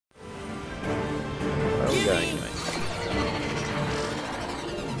we go anyway?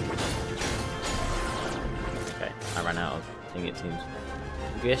 Okay, I ran out of thing it seems.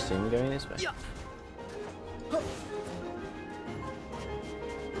 I'm guessing we're going this way.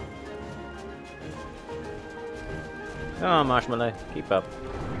 Come on, Marshmallow, keep up.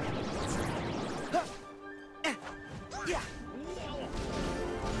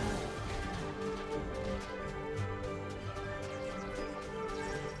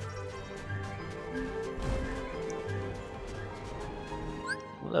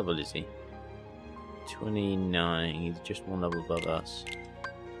 What level is he? 29. He's just one level above us.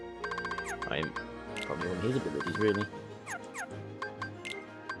 I'm probably one of his abilities, really.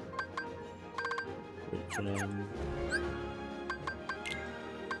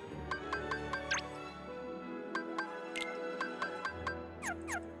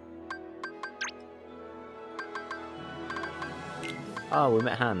 Oh, we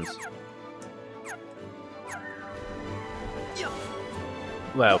met Hans.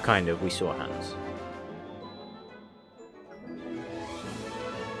 Well, kind of. We saw Hans.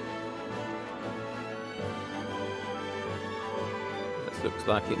 This looks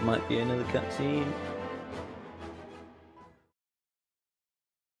like it might be another cutscene.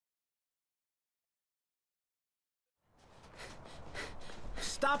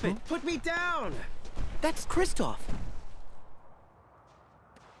 Stop it! Put me down! That's Kristoff.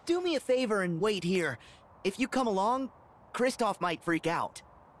 Do me a favor and wait here. If you come along, Kristoff might freak out.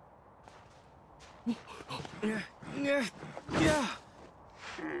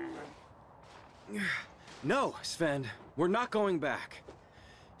 No, Sven. We're not going back.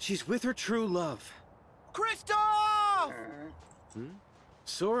 She's with her true love. Kristoff!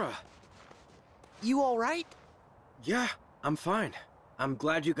 Sora. You all right? Yeah, I'm fine. I'm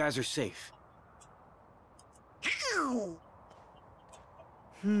glad you guys are safe.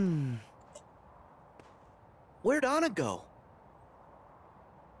 Where'd Anna go?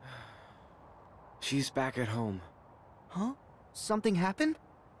 She's back at home. Huh? Something happened?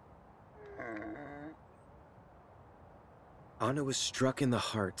 Anna was struck in the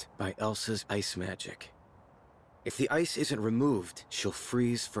heart by Elsa's ice magic. If the ice isn't removed, she'll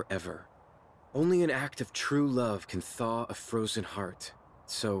freeze forever. Only an act of true love can thaw a frozen heart.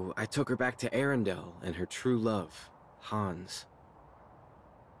 So I took her back to Arendelle and her true love, Hans.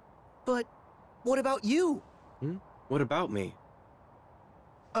 But what about you? What about me?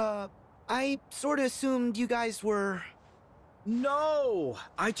 I sorta assumed you guys were... No!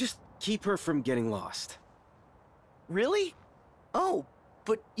 I just keep her from getting lost. Really? Oh,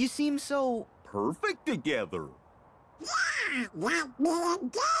 but you seem so... perfect together. Yeah, like me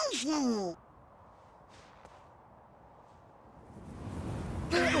and Daisy.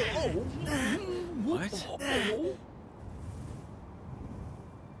 What?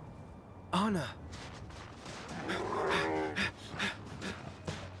 Anna.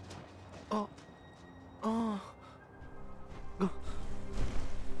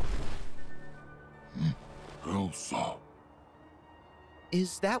 Elsa.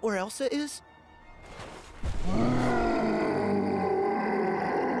 Is that where Elsa is?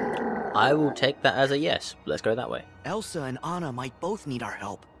 I will take that as a yes. Let's go that way. Elsa and Anna might both need our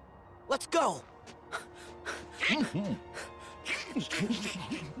help. Let's go!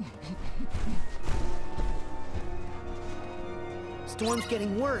 Storm's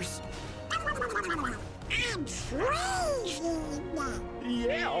getting worse. I'm freezing.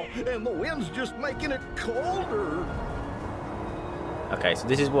 Yeah, and the wind's just making it colder. Okay, so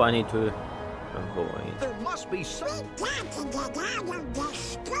this is what I need to avoid. There must be some... We got to get out of the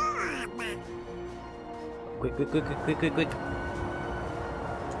storm. Quick, quick, quick, quick, quick, quick, quick.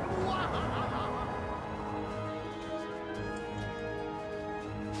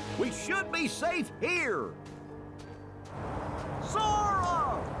 We should be safe here.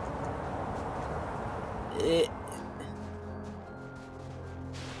 Sora!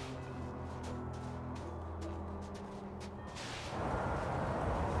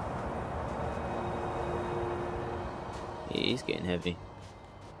 He's getting heavy.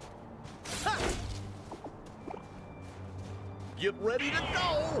 Get ready to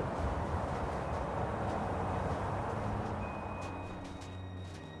go!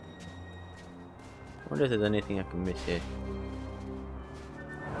 I wonder if there's anything I can miss here.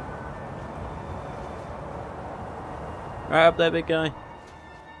 Right up there, big guy.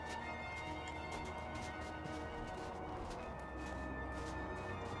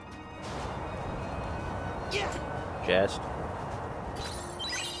 Chest.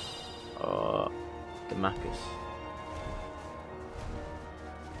 Oh, Damascus.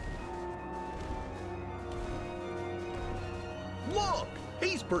 Look!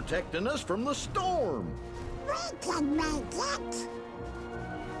 He's protecting us from the storm. We can make it.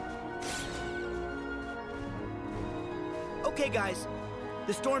 Okay, guys.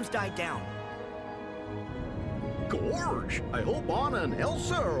 The storm's died down. Gorge, I hope Anna and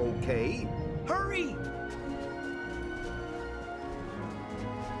Elsa are okay. Hurry!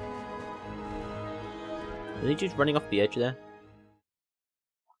 Are they just running off the edge there?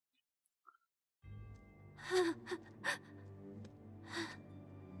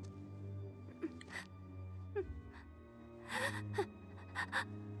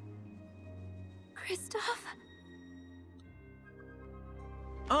 Kristoff?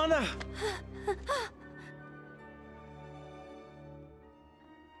 Anna!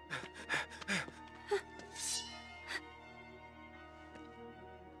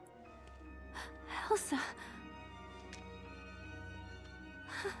 Elsa.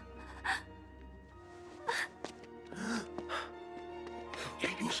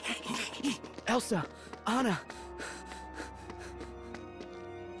 Elsa! Anna!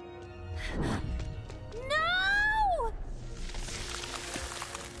 No!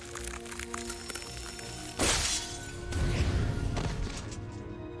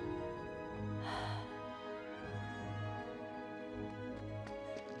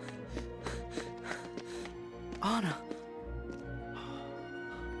 Anna!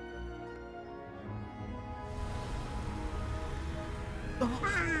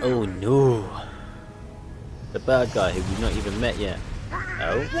 Oh no! The bad guy who we've not even met yet.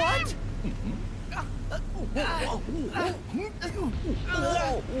 Oh?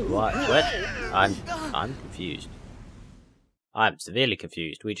 What? What? I'm confused. I'm severely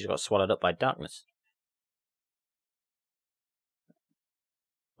confused. We just got swallowed up by darkness.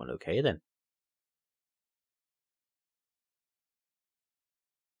 Well, okay then.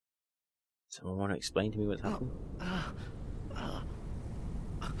 Someone want to explain to me what's happened?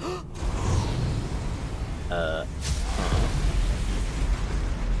 A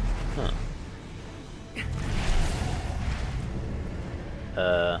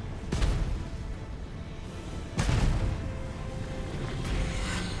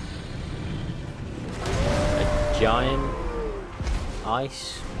giant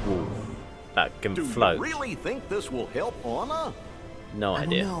ice wolf that can Do float. you really think this will help Anna? No I don't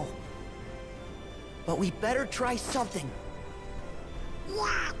idea. know. But we better try something.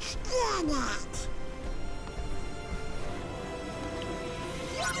 Let's get it.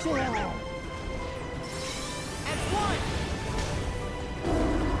 At one!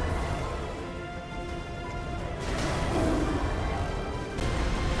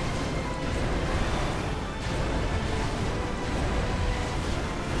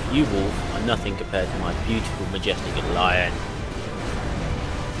 You wolf are nothing compared to my beautiful, majestic lion.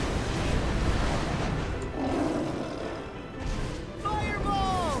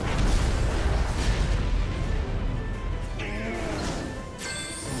 Fireball!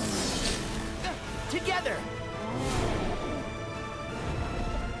 Together!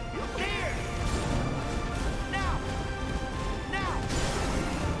 There! Now! Now!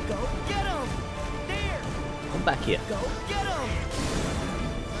 Go get him! There! Come back here. Go get him!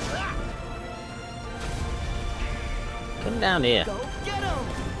 Come down here. Go get him!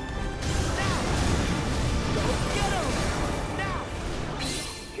 Now! Go get him! Now!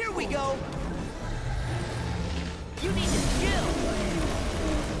 Here we go! You need to chill!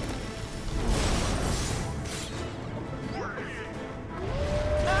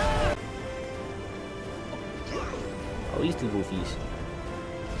 Ah! Oh, these two wolfies.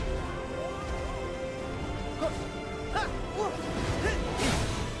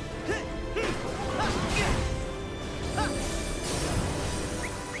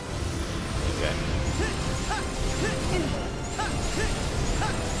 Okay.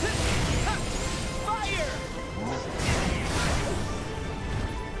 Fire!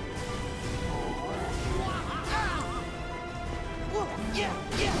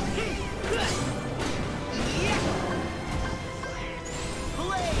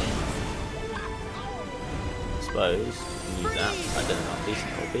 Suppose we can use that. I don't know how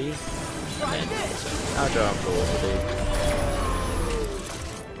decent it'll be. And then our jar of will do.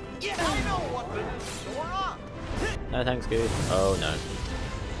 Yeah, I know what to do, Sora! No thanks, good. Oh no.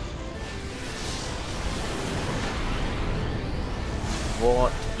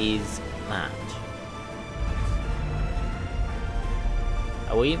 What is that?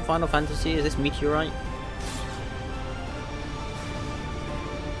 Are we in Final Fantasy? Is this meteorite?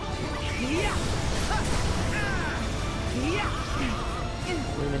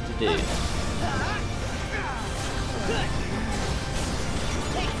 What are we meant to do?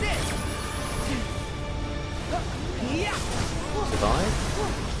 Take this! Survive?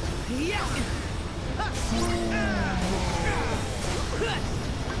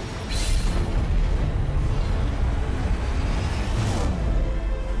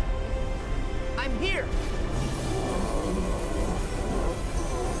 I'm here.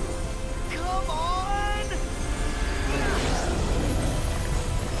 Come on.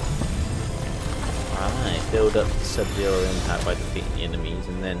 Alright, build up the Sub-Zero impact by defeating the enemies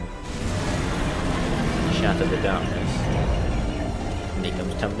and then shatter the darkness. And he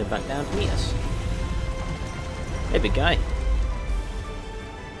comes tumbling back down to meet us. Hey big guy.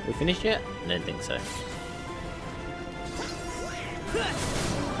 We finished yet? I don't think so.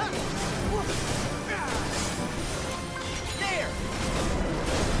 There.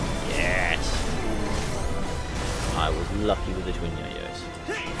 Yes! I was lucky with the twin yo-yos.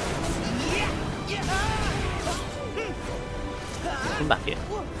 Come back here.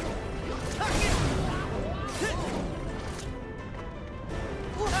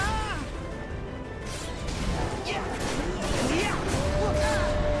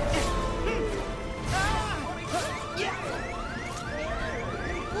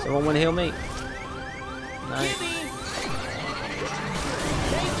 Someone want to heal me? No.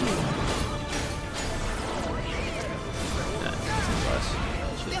 Thank you. No, it's worse.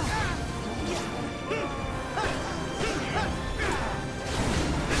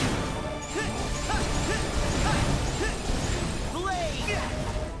 Blade.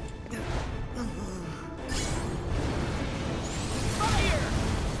 Fire.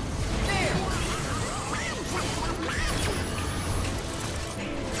 There.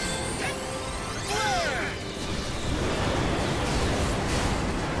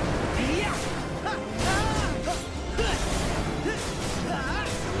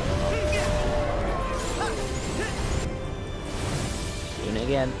 Doing it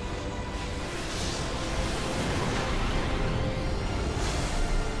again.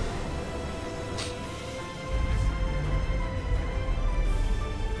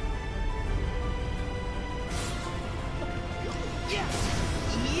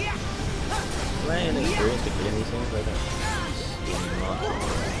 Playing experience to killing these things like that.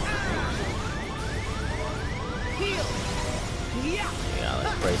 Yeah,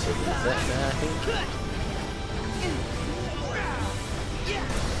 let's brace it with that there, I think.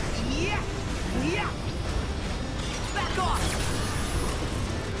 Back off.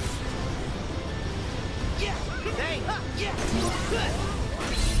 Thanks.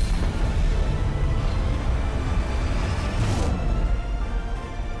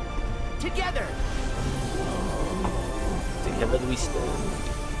 Together. Together we stand.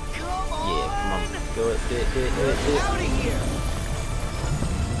 Come on. Yeah, come on. Do it, do it, do it, do it, do it. Out of here.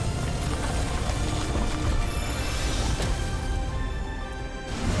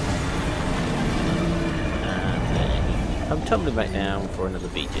 And then I'm tumbling back down for another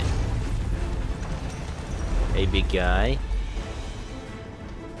beating. Hey big guy.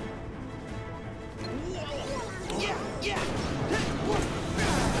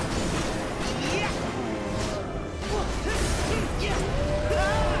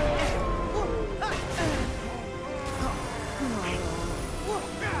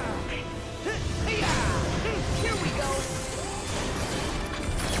 Here we go.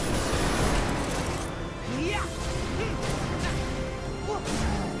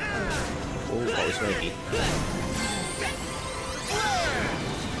 Oh, that was smoky.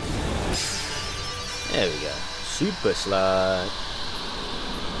 There we go. Super slide.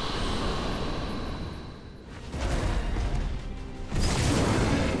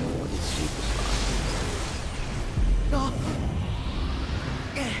 What is super slide?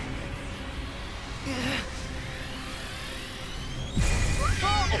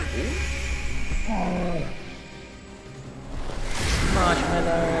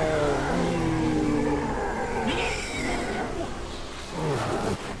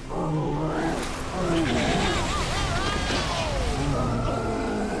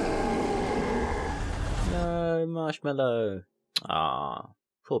 No, marshmallow. Ah,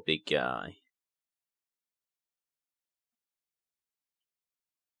 poor big guy.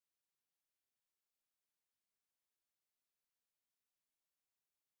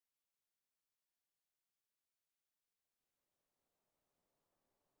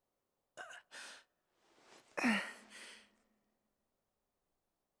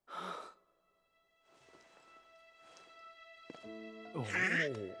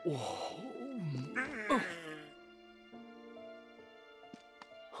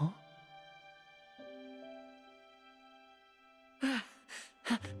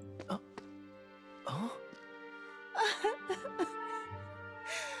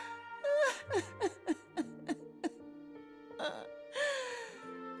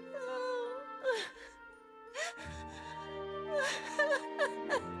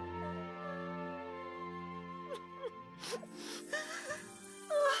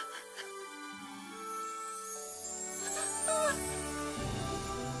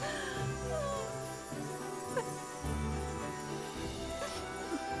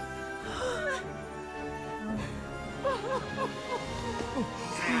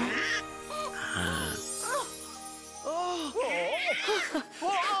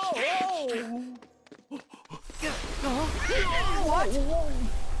 Whoa! What?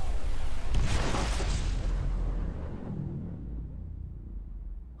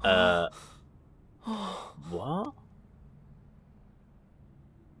 What?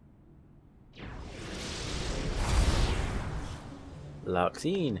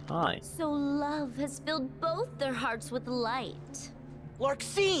 Larxene, hi. So love has filled both their hearts with light.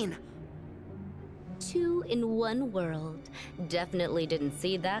 Larxene! Two in one world. Definitely didn't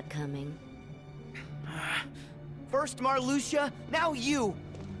see that coming. First Marluxia, now you!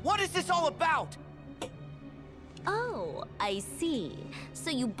 What is this all about? Oh, I see. So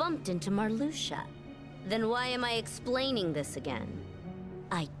you bumped into Marluxia. Then why am I explaining this again?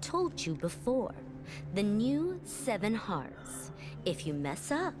 I told you before. The new 7 hearts. If you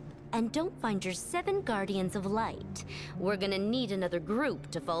mess up and don't find your 7 guardians of light, we're gonna need another group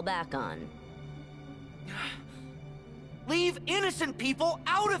to fall back on. Leave innocent people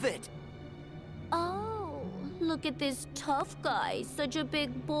out of it! Oh, look at this tough guy, such a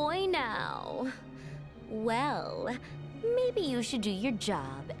big boy now. Well, maybe you should do your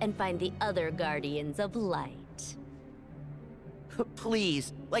job and find the other guardians of light.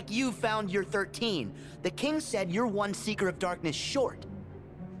 Please, like you found your 13. The king said you're one Seeker of Darkness short.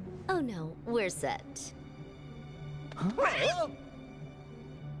 Oh no, we're set. Huh?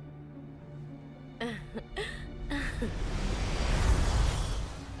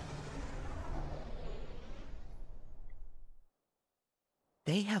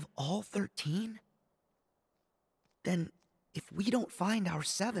 They have all 13? Then, if we don't find our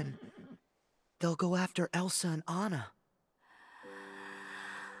 7, they'll go after Elsa and Anna.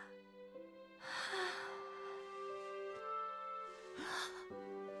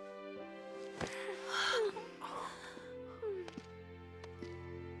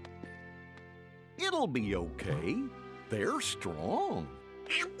 It'll be okay. They're strong.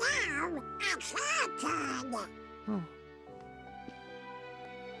 And now, it's your turn.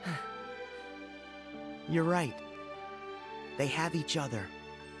 You're right. They have each other.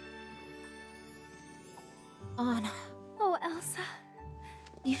 Anna. Oh, Elsa.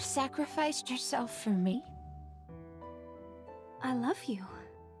 You sacrificed yourself for me? I love you.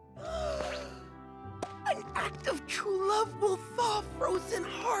 An act of true love will thaw a frozen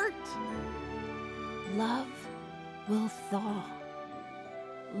heart. Love will thaw.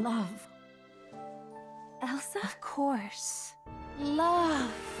 Love. Elsa? Of course.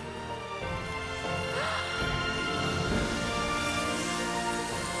 Love.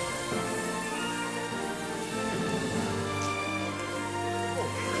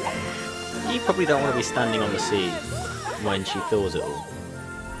 You probably don't want to be standing on the sea when she thaws it all.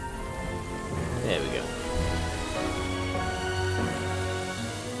 There we go.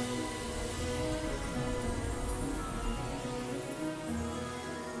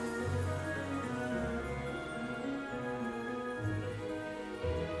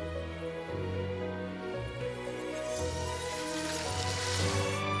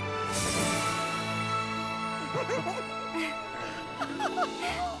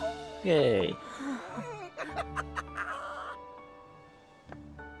 Yay.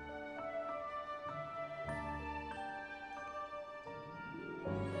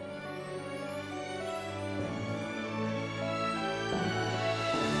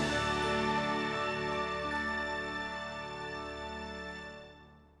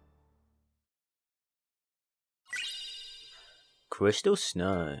 Crystal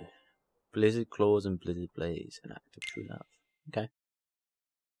Snow. Blizzard Claws and Blizzard Blaze. An act of true love. Okay.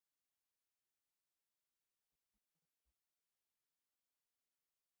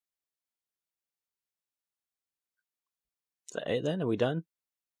 Is that it then? Are we done?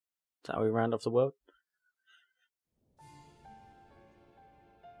 Is that how we round off the world?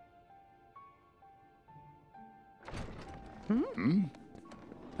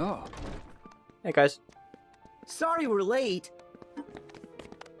 Oh, Hey guys. Sorry we're late.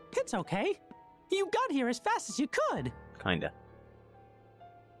 It's okay. You got here as fast as you could. Kinda.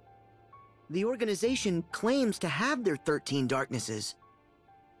 The organization claims to have their 13 darknesses.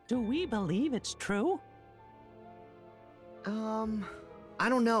 Do we believe it's true? I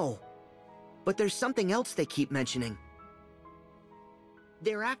don't know. But there's something else they keep mentioning.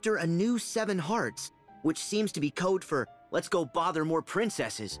 They're after a new 7 hearts, which seems to be code for, let's go bother more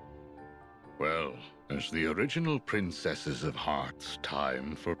princesses. Well, as the original princesses of Heart's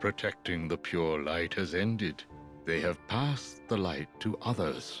time for protecting the pure light has ended, they have passed the light to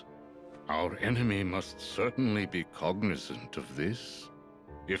others. Our enemy must certainly be cognizant of this.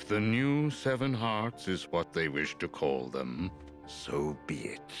 If the new 7 hearts is what they wish to call them, so be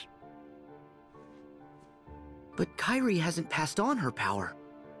it. But Kairi hasn't passed on her power.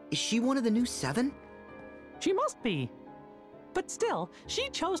 Is she one of the new 7? She must be. But still, she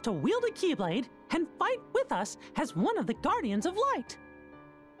chose to wield a Keyblade and fight with us as one of the Guardians of Light.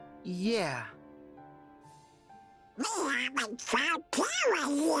 Yeah. We haven't found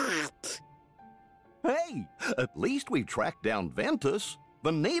power yet. Hey, at least we've tracked down Ventus.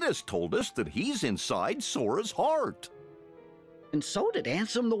 Vanitas told us that he's inside Sora's heart. And so did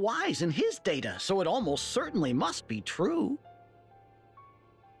Ansem the Wise in his data, so it almost certainly must be true.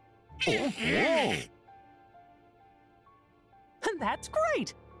 Oh. That's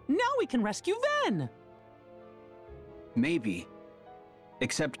great! Now we can rescue Ven! Maybe.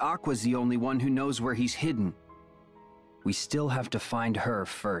 Except Aqua's the only one who knows where he's hidden. We still have to find her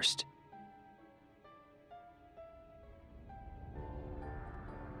first.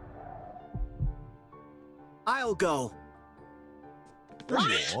 I'll go.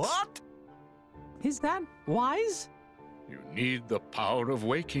 What? Is that wise? You need the power of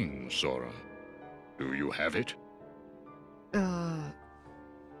waking, Sora. Do you have it?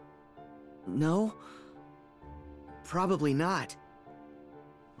 No. Probably not.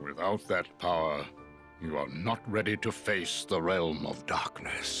 Without that power, you are not ready to face the realm of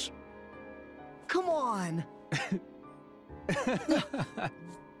darkness. Come on!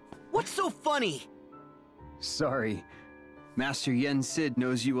 What's so funny? Sorry. Master Yen Sid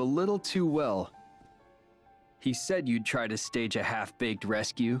knows you a little too well. He said you'd try to stage a half-baked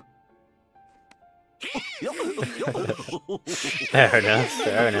rescue. Fair enough,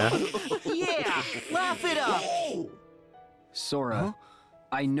 fair enough. Yeah! Laugh it up! Sora,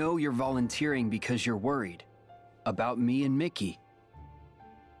 I know you're volunteering because you're worried. About me and Mickey.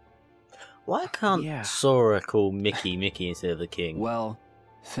 Why can't Sora call Mickey Mickey instead of the king? Well,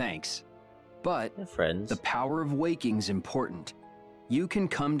 thanks. But They're friends. the power of waking's important. You can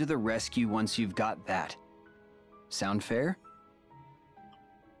come to the rescue once you've got that. Sound fair?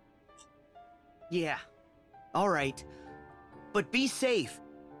 Yeah. Alright. But be safe.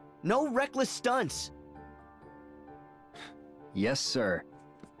 No reckless stunts. Yes, sir.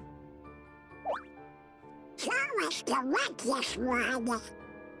 Sora's the reckless one.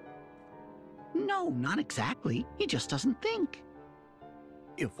 No, not exactly. He just doesn't think.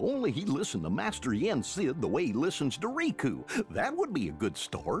 If only he listened to Master Yen Sid the way he listens to Riku. That would be a good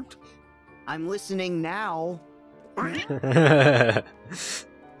start. I'm listening now.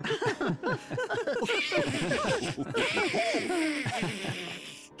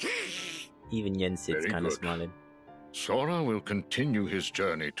 Even Yen Sid's Very kind of good. smiling. Sora will continue his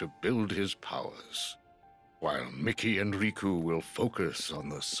journey to build his powers, while Mickey and Riku will focus on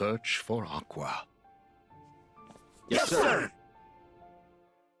the search for Aqua. Yes, sir!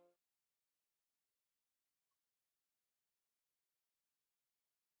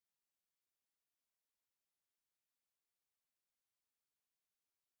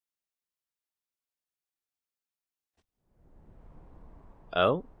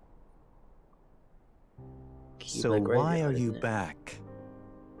 Oh? So Keyblade why graveyard, are you isn't it? back?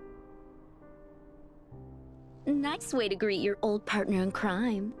 Nice way to greet your old partner in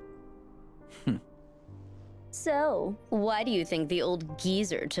crime. So, why do you think the old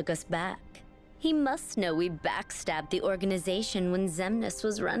geezer took us back? He must know we backstabbed the organization when Xemnas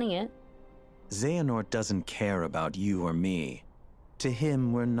was running it. Xehanort doesn't care about you or me. To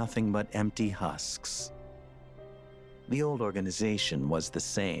him, we're nothing but empty husks. The old organization was the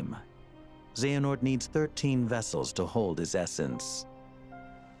same. Xehanort needs 13 vessels to hold his essence.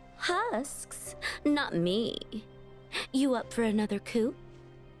 Husks? Not me. You up for another coup?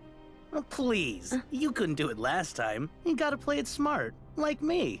 Oh, please. You couldn't do it last time. You gotta play it smart, like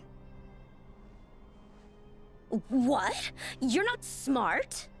me. What? You're not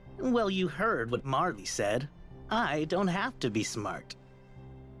smart? Well, you heard what Marley said. I don't have to be smart.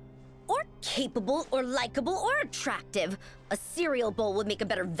 Or capable, or likable, or attractive. A cereal bowl would make a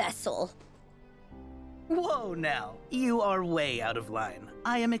better vessel. Whoa now, you are way out of line.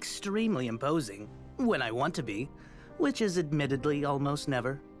 I am extremely imposing, when I want to be, which is admittedly almost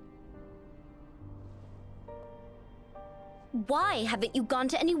never. Why haven't you gone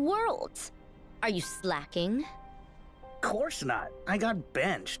to any worlds? Are you slacking? Course not. I got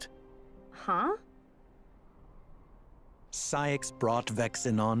benched. Huh? Cyax brought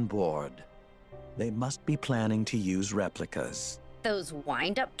Vexen on board. They must be planning to use replicas. Those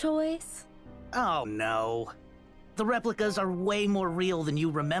wind-up toys? Oh no. The replicas are way more real than you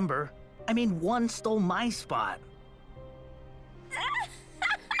remember. I mean, one stole my spot.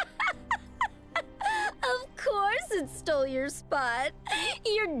 Of course it stole your spot.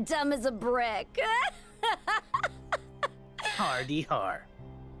 You're dumb as a brick. Hardy har.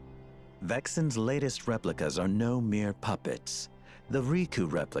 Vexen's latest replicas are no mere puppets. The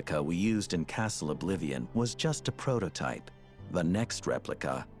Riku replica we used in Castle Oblivion was just a prototype. The next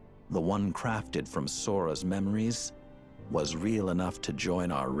replica, the one crafted from Sora's memories, was real enough to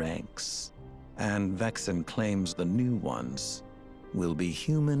join our ranks. And Vexen claims the new ones will be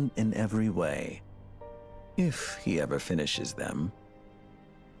human in every way. If he ever finishes them.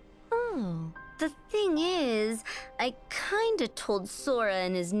 Oh, the thing is, I kinda told Sora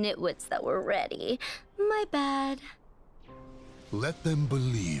and his nitwits that we're ready. My bad. Let them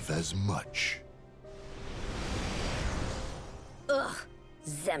believe as much. Ugh,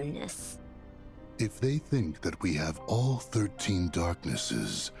 Xemnas. If they think that we have all 13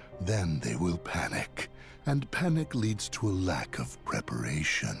 darknesses, then they will panic. And panic leads to a lack of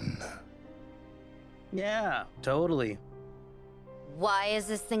preparation. Yeah, totally. Why is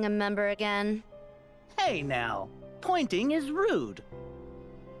this thing a member again? Hey now, pointing is rude.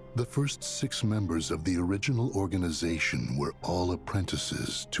 The first 6 members of the original organization were all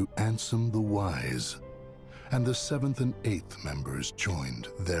apprentices to Ansem the Wise, and the 7th and 8th members joined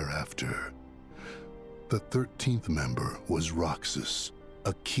thereafter. The 13th member was Roxas,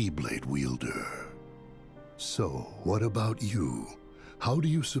 a Keyblade wielder. So, what about you? How do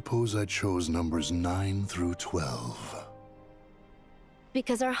you suppose I chose numbers 9 through 12?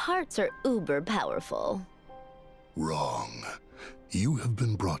 Because our hearts are uber powerful. Wrong. You have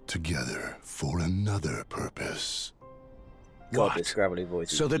been brought together for another purpose. God, this gravelly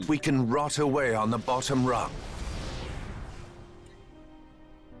voice. So that we can rot away on the bottom rung.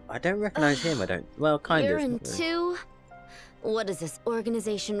 I don't recognize him, I don't. Well, kind You're of. in 2? What is this,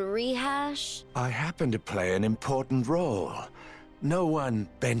 organization rehash? I happen to play an important role. No one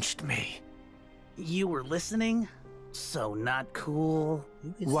benched me. You were listening? So not cool.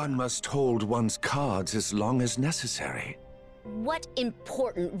 One must hold one's cards as long as necessary. What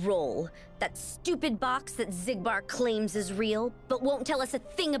important role? That stupid box that Xigbar claims is real, but won't tell us a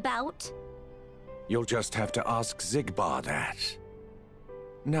thing about? You'll just have to ask Xigbar that.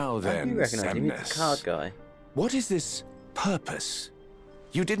 Now then, you recognize him? He's the card guy. What is this purpose?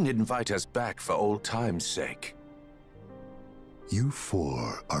 You didn't invite us back for old time's sake. You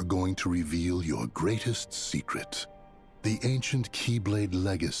 4 are going to reveal your greatest secret. The ancient Keyblade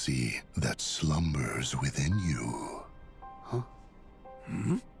legacy that slumbers within you. Huh?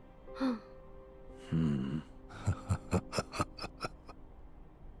 Hmm?